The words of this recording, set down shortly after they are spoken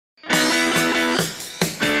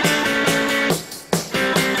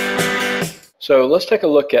So let's take a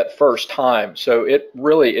look at first time. So it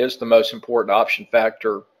really is the most important option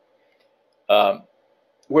factor um,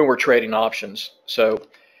 when we're trading options. So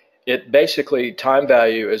it basically, time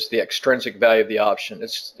value is the extrinsic value of the option.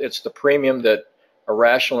 It's the premium that a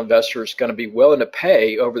rational investor is going to be willing to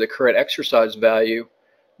pay over the current exercise value,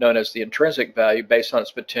 known as the intrinsic value, based on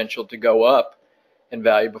its potential to go up in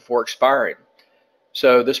value before expiring.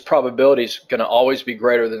 So this probability is going to always be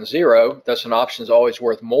greater than zero. Thus, an option is always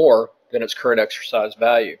worth more than its current exercise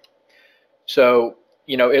value. So,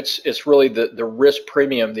 it's really the risk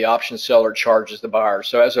premium the option seller charges the buyer.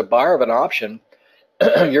 So as a buyer of an option,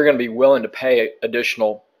 you're going to be willing to pay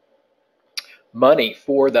additional money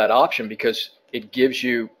for that option because it gives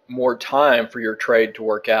you more time for your trade to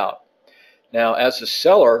work out. Now, as a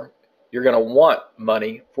seller, you're going to want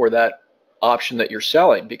money for that option that you're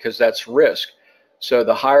selling because that's risk. So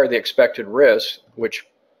the higher the expected risk, which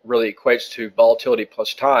really equates to volatility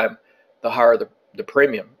plus time, the higher the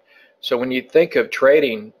premium. So when you think of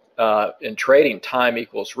trading, in trading, time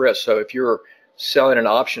equals risk. So if you're selling an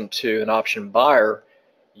option to an option buyer,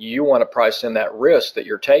 you want to price in that risk that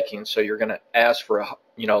you're taking. So you're going to ask for a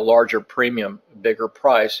larger premium, bigger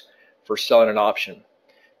price for selling an option.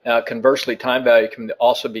 Now, conversely, time value can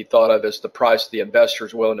also be thought of as the price the investor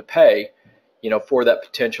is willing to pay, for that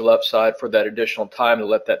potential upside, for that additional time to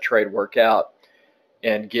let that trade work out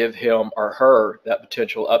and give him or her that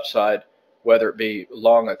potential upside, whether it be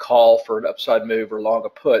long a call for an upside move or long a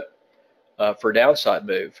put for a downside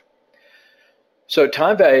move. So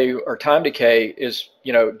time value or time decay is,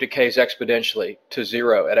 decays exponentially to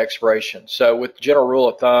zero at expiration. So with general rule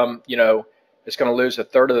of thumb, it's going to lose a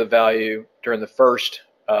third of the value during the first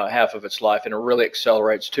half of its life, and it really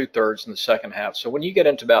accelerates 2/3 in the second half. So when you get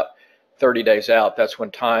into about 30 days out, that's when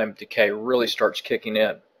time decay really starts kicking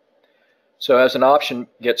in. So as an option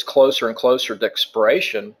gets closer and closer to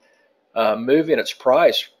expiration, moving its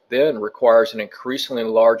price then requires an increasingly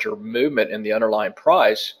larger movement in the underlying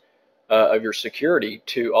price of your security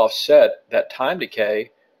to offset that time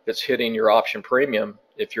decay that's hitting your option premium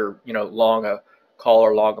if you're long a call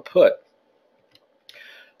or long a put.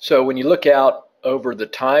 So when you look out over the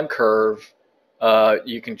time curve,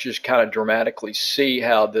 you can just kind of dramatically see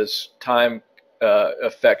how this time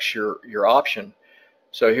affects your option.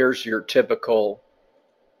 So here's your typical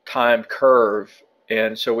time curve,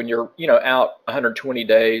 and so when you're out 120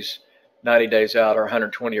 days, 90 days out, or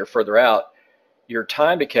 120 or further out, your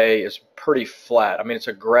time decay is pretty flat. I mean, it's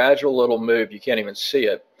a gradual little move. You can't even see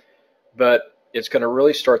it, but it's going to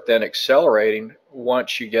really start then accelerating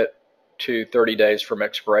once you get to 30 days from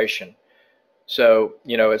expiration. So,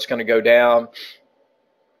 it's going to go down,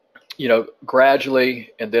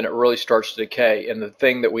 gradually, and then it really starts to decay. And the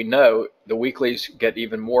thing that we know, the weeklies get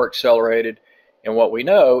even more accelerated. And what we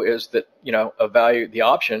know is that, a value, the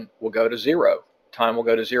option will go to zero. Time will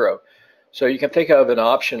go to zero. So you can think of an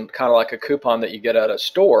option kind of like a coupon that you get at a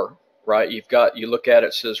store, right? You look at it,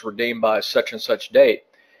 it says redeem by such and such date.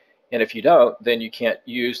 And if you don't, then you can't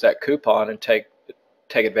use that coupon and take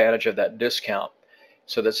advantage of that discount.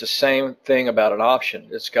 So that's the same thing about an option.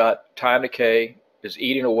 It's got time decay is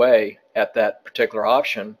eating away at that particular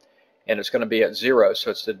option, and it's going to be at zero.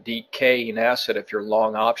 So it's the decaying asset if you're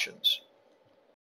long options.